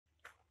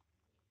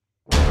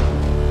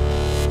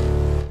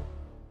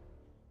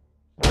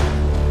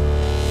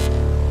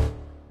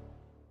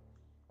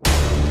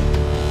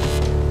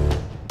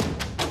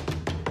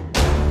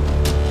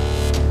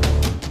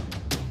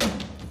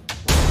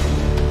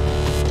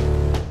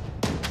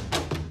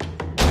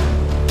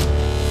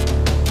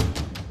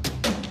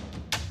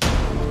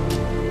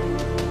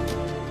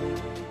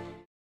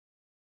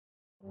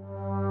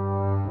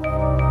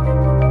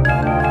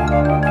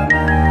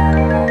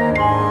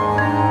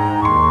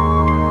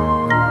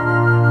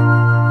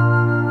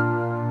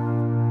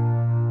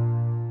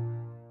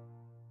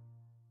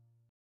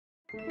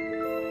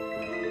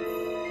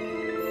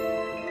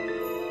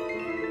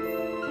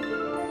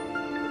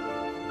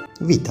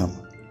Witam.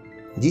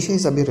 Dzisiaj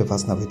zabiorę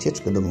Was na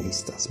wycieczkę do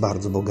miejsca z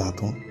bardzo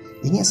bogatą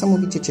i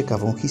niesamowicie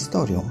ciekawą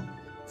historią,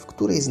 w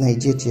której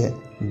znajdziecie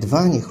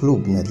dwa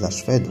niechlubne dla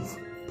Szwedów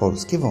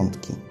polskie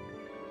wątki.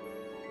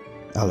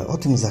 Ale o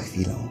tym za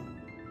chwilę.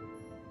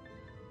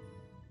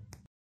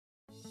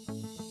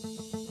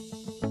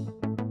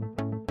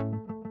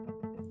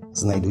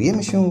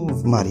 Znajdujemy się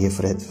w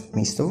Mariefred, w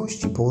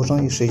miejscowości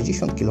położonej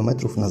 60 km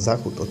na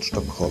zachód od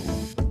Sztokholmu.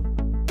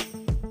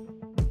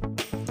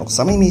 O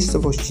samej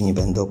miejscowości nie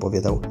będę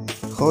opowiadał,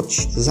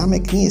 choć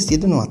zamek nie jest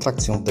jedyną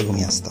atrakcją tego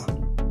miasta.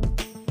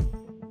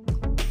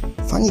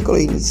 Fani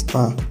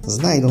kolejnictwa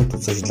znajdą tu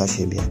coś dla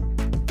siebie.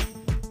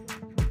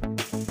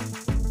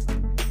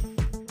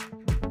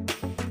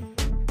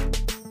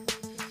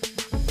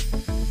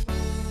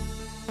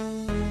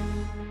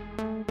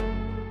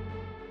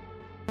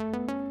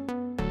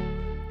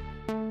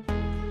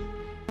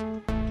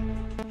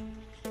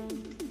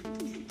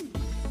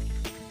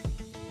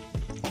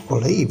 O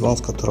kolei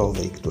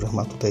wąskotorowej, która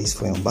ma tutaj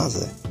swoją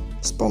bazę,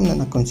 wspomnę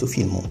na końcu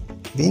filmu,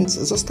 więc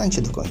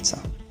zostańcie do końca.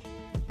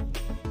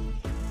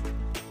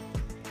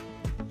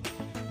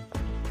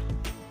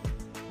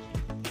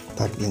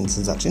 Tak więc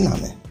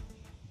zaczynamy.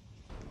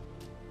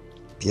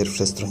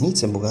 Pierwsze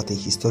stronice bogatej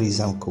historii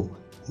zamku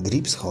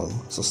Gripsholm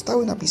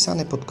zostały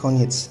napisane pod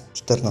koniec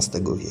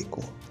XIV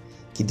wieku,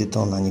 kiedy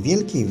to na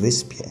niewielkiej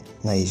wyspie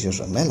na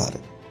jeziorze Mälar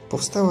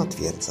powstała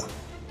twierdza.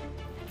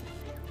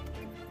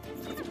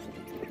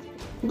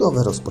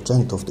 Budowę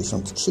rozpoczęto w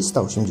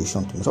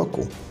 1380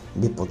 roku,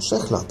 by po 3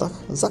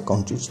 latach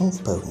zakończyć ją w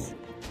pełni.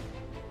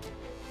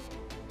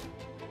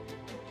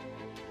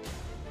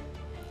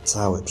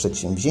 Całe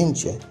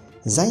przedsięwzięcie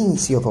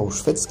zainicjował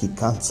szwedzki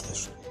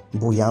kanclerz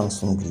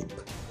Grip,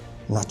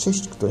 na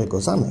cześć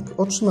którego zamek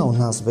otrzymał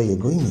nazwę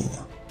jego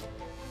imienia.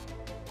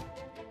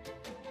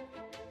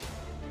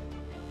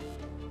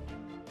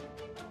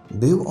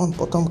 Był on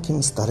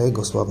potomkiem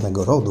starego,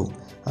 sławnego rodu,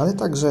 ale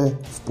także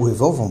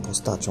wpływową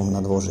postacią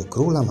na dworze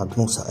króla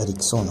Magnusa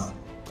Erikssona,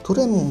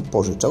 któremu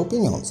pożyczał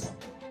pieniądze.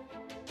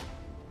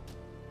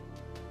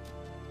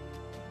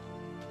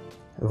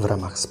 W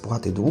ramach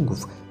spłaty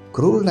długów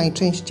król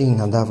najczęściej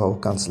nadawał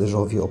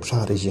kanclerzowi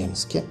obszary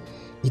ziemskie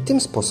i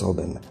tym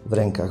sposobem w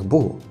rękach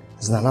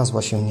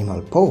znalazła się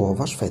niemal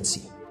połowa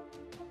Szwecji.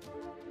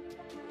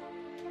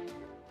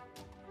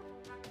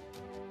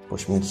 Po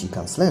śmierci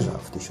kanclerza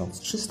w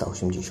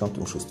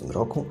 1386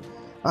 roku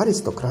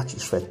arystokraci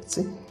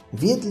szwedzcy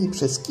wiedli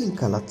przez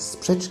kilka lat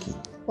sprzeczki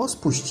o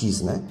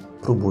spuściznę,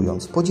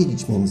 próbując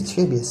podzielić między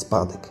siebie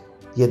spadek.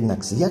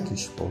 Jednak z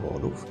jakichś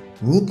powodów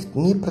nikt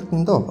nie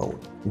pretendował,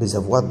 by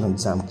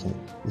zawładnąć zamkiem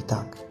i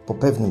tak po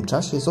pewnym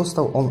czasie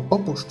został on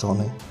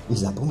opuszczony i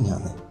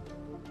zapomniany.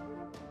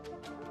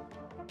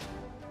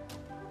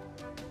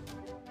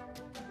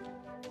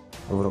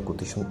 W roku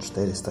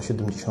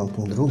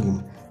 1472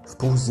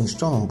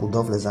 wpółzniszczoną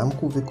budowlę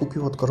zamku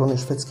wykupił od korony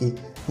szwedzkiej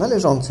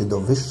należący do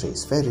wyższej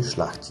sfery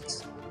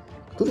szlachcic,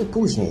 który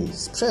później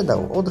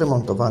sprzedał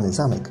odremontowany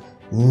zamek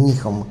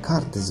mnichom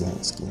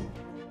kartezjańskim.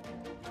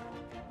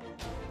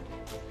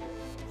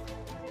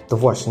 To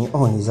właśnie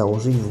oni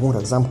założyli w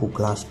murach zamku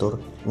klasztor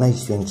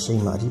Najświętszej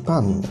Marii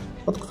Panny,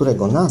 od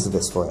którego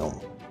nazwę swoją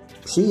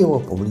przyjęło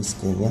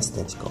pobliskie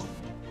miasteczko.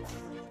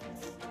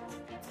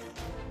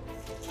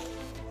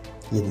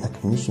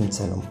 Jednak mnisim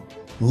celom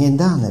nie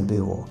dane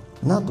było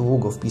na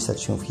długo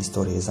wpisać się w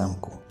historię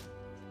zamku.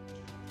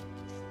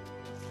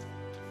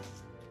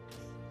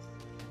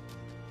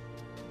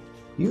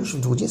 Już w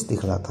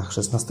 20 latach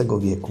XVI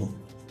wieku,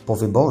 po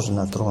wyborze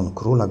na tron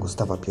króla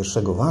Gustawa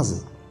I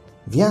Wazy,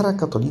 wiara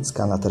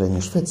katolicka na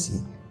terenie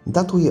Szwecji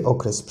datuje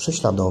okres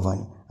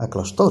prześladowań, a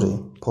klasztory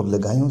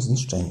podlegają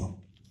zniszczeniu.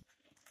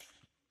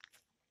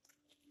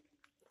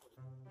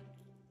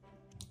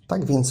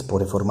 Tak więc po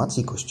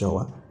reformacji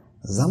kościoła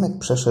zamek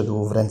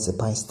przeszedł w ręce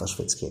państwa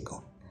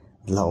szwedzkiego,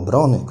 dla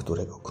obrony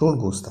którego król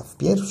Gustaw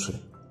I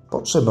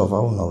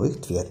potrzebował nowych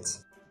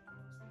twierdz.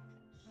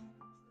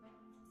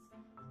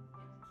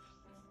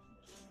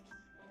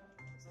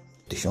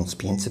 W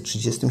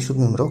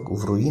 1537 roku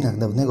w ruinach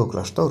dawnego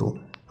klasztoru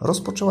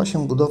rozpoczęła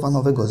się budowa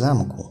nowego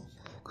zamku,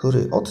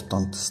 który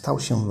odtąd stał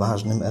się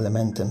ważnym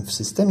elementem w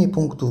systemie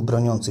punktów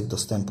broniących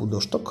dostępu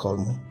do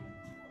Sztokholmu.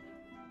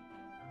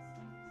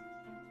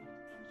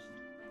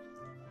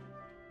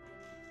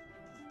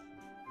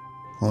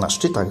 Na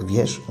szczytach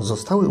wież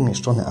zostały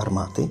umieszczone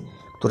armaty,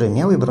 które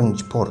miały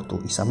bronić portu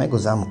i samego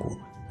zamku,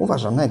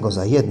 uważanego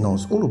za jedną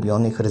z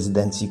ulubionych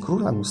rezydencji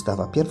króla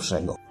Gustawa I.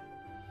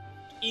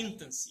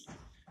 Intensiv.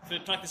 För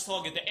praktiskt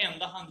taget det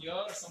enda han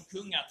gör som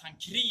kung är att han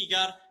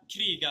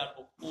krigar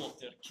och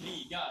åter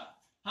krigar.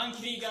 Han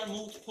krigar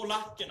mot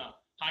polackerna,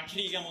 han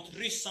krigar mot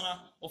ryssarna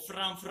och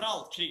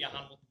framförallt krigar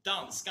han mot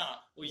danskarna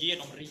och ger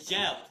dem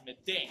rejält med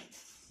däng.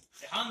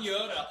 Det han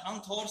gör är att han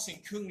tar sin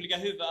kungliga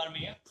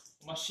huvudarmé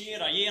och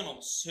marscherar genom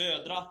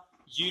södra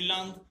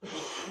Jylland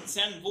och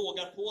sen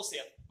vågar på sig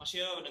att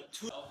marschera över den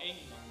tunga av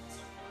England.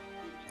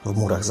 W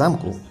murach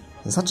zamku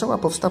zaczęła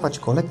powstawać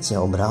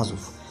kolekcja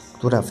obrazów,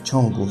 która w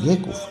ciągu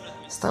wieków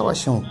stała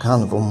się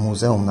kanwą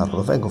Muzeum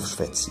Narodowego w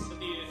Szwecji.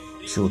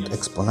 Wśród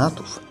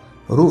eksponatów,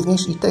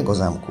 również i tego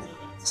zamku,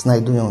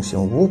 znajdują się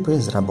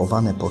łupy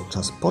zrabowane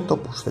podczas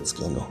Potopu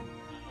Szwedzkiego.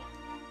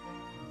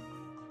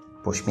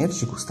 Po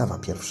śmierci Gustawa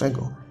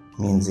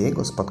I między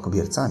jego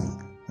spadkobiercami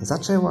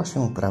zaczęła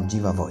się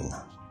prawdziwa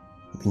wojna,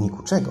 w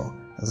wyniku czego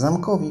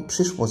zamkowi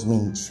przyszło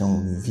zmienić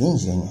się w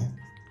więzienie.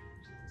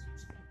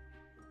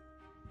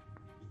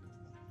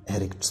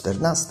 Eryk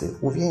XIV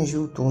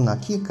uwięził tu na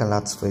kilka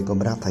lat swojego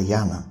brata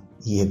Jana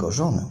i jego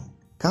żonę,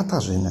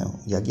 Katarzynę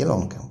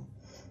Jagiellonkę,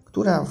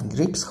 która w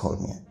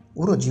Gripsholmie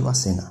urodziła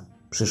syna,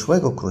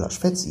 przyszłego króla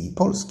Szwecji i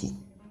Polski,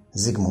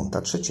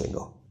 Zygmunta III.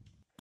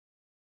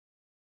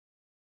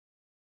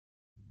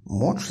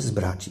 Młodszy z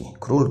braci,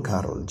 król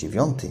Karol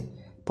IX,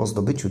 po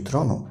zdobyciu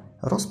tronu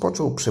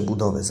rozpoczął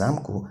przebudowę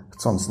zamku,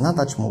 chcąc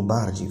nadać mu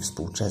bardziej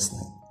współczesny,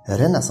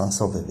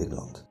 renesansowy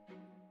wygląd.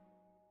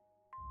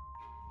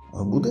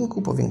 W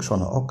budynku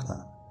powiększono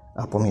okna,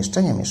 a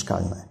pomieszczenia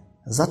mieszkalne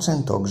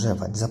zaczęto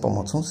ogrzewać za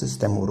pomocą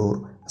systemu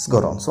rur z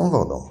gorącą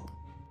wodą.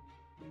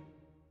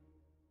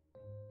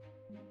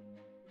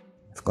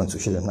 W końcu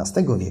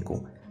XVII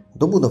wieku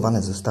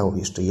dobudowane zostało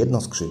jeszcze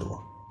jedno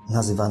skrzydło,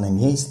 nazywane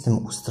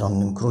miejscem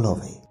ustronnym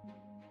królowej.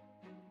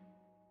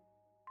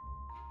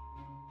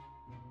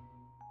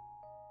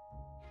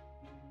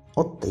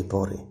 Od tej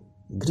pory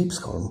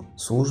Gripsholm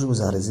służył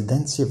za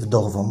rezydencję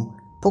wdowom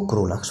po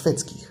królach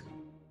szwedzkich.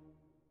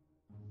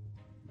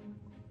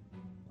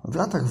 W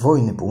latach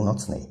wojny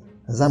północnej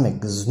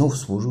zamek znów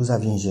służył za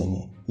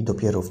więzienie i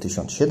dopiero w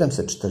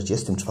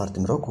 1744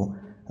 roku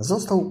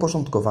został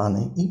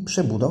uporządkowany i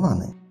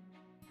przebudowany.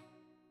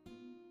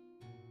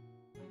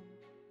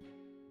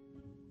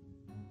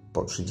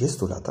 Po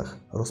 30 latach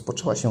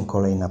rozpoczęła się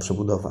kolejna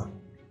przebudowa.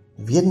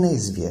 W jednej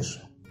z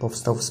wież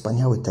powstał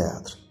wspaniały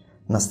teatr,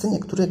 na scenie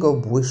którego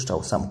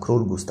błyszczał sam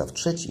król Gustaw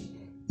III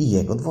i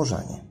jego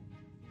dworzanie.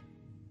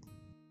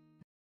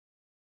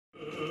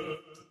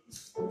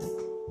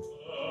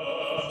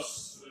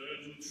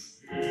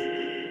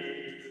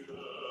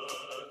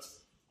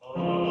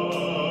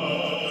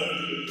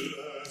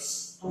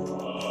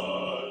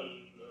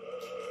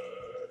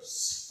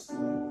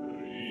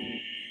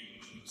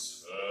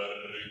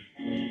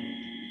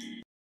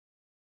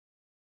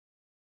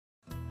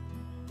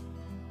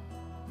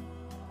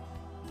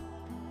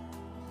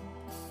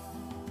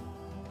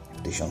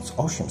 W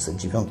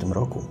 1809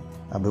 roku,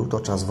 a był to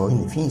czas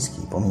wojny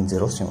fińskiej pomiędzy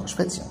Rosją a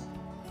Szwecją,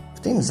 w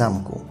tym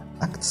zamku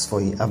akt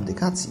swojej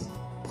abdykacji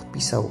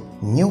podpisał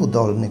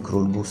nieudolny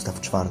król Gustaw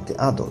IV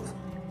Adolf,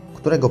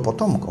 którego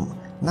potomkom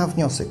na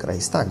wniosek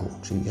Reichstagu,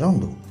 czyli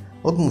rządu,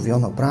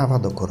 odmówiono prawa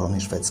do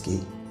korony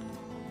szwedzkiej.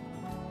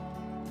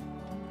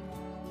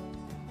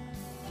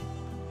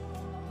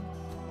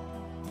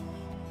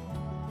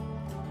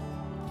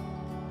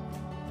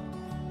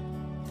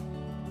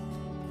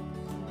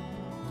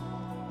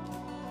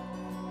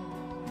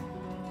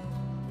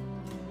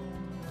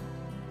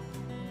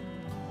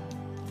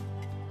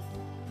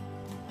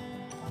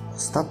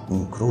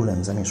 Ostatnim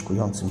królem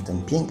zamieszkującym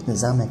ten piękny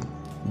zamek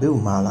był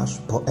malarz,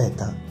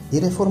 poeta i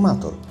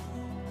reformator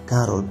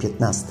Karol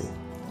XV,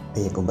 a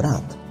jego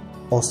brat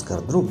Oskar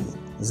II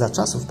za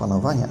czasów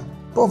panowania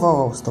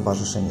powołał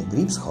Stowarzyszenie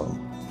Gripsholm,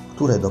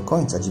 które do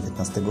końca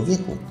XIX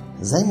wieku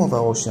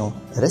zajmowało się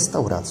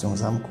restauracją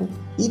zamku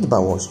i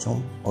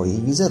dbałością o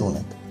jej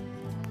wizerunek.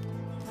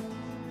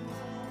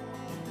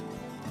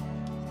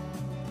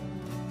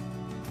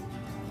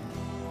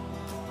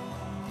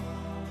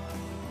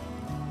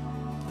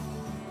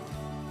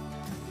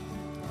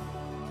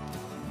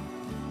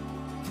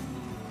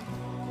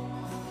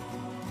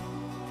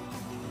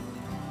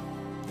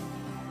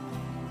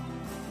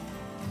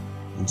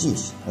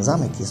 Dziś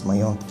zamek jest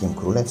majątkiem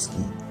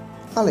królewskim,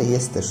 ale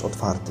jest też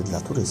otwarty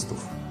dla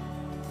turystów.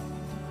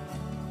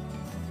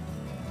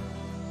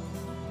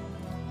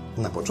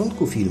 Na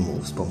początku filmu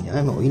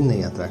wspomniałem o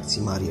innej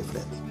atrakcji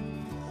Mariefred.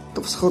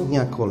 To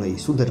wschodnia kolej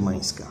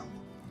sudermańska.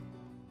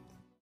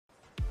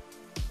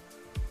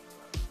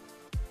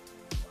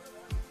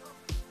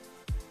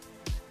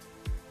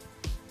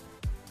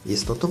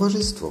 Jest to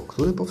towarzystwo,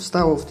 które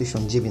powstało w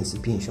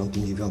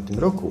 1959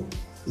 roku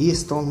i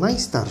jest to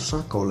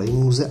najstarsza kolej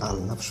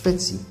muzealna w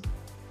Szwecji.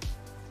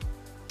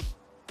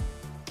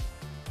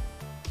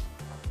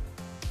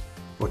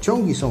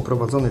 Pociągi są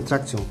prowadzone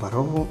trakcją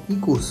parową i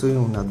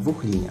kursują na 2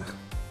 liniach.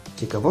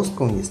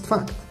 Ciekawostką jest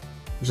fakt,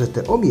 że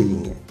te obie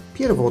linie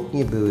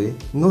pierwotnie były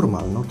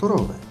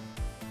normalnotorowe.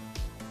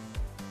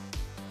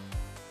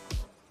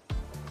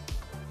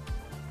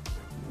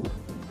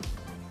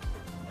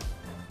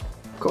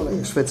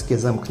 Koleje szwedzkie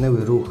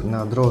zamknęły ruch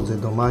na drodze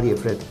do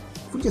Mariefred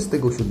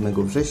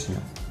 27 września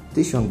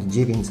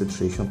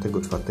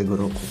 1964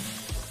 roku.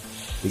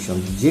 W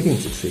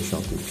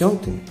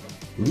 1965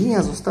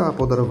 linia została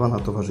podarowana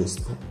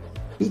towarzystwu.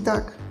 I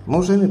tak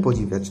możemy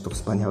podziwiać to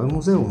wspaniałe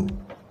muzeum.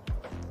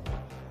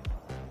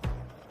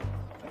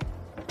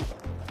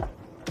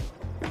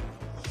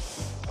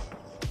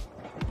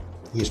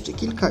 Jeszcze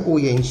kilka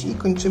ujęć i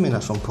kończymy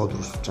naszą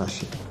podróż w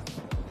czasie.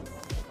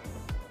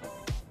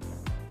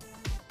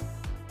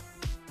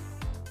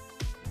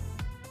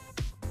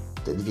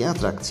 Te dwie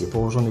atrakcje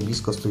położone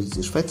blisko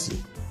stolicy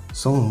Szwecji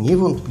są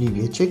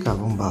niewątpliwie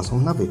ciekawą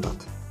bazą na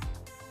wypad.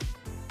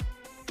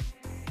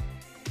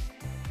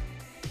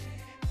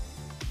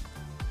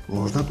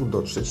 Można tu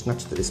dotrzeć na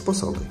 4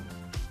 sposoby.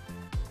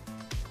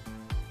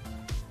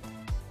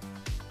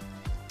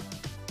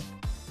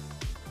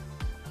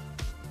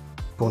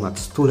 Ponad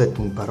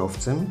 100-letnim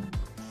parowcem,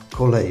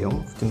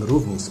 koleją, w tym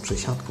również z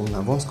przesiadką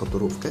na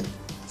wąskotorówkę,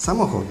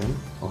 samochodem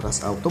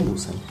oraz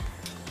autobusem.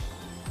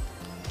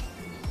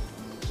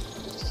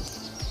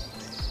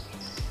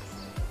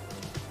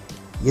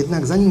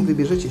 Jednak zanim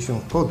wybierzecie się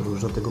w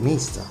podróż do tego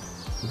miejsca,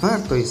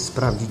 warto jest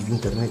sprawdzić w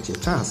internecie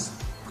czas,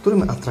 w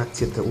którym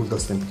atrakcje te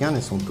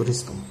udostępniane są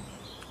turystom.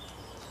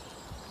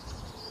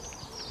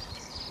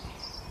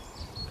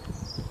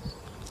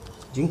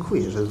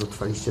 Dziękuję, że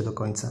dotrwaliście do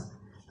końca.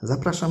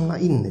 Zapraszam na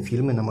inne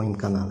filmy na moim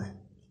kanale.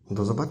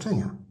 Do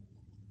zobaczenia!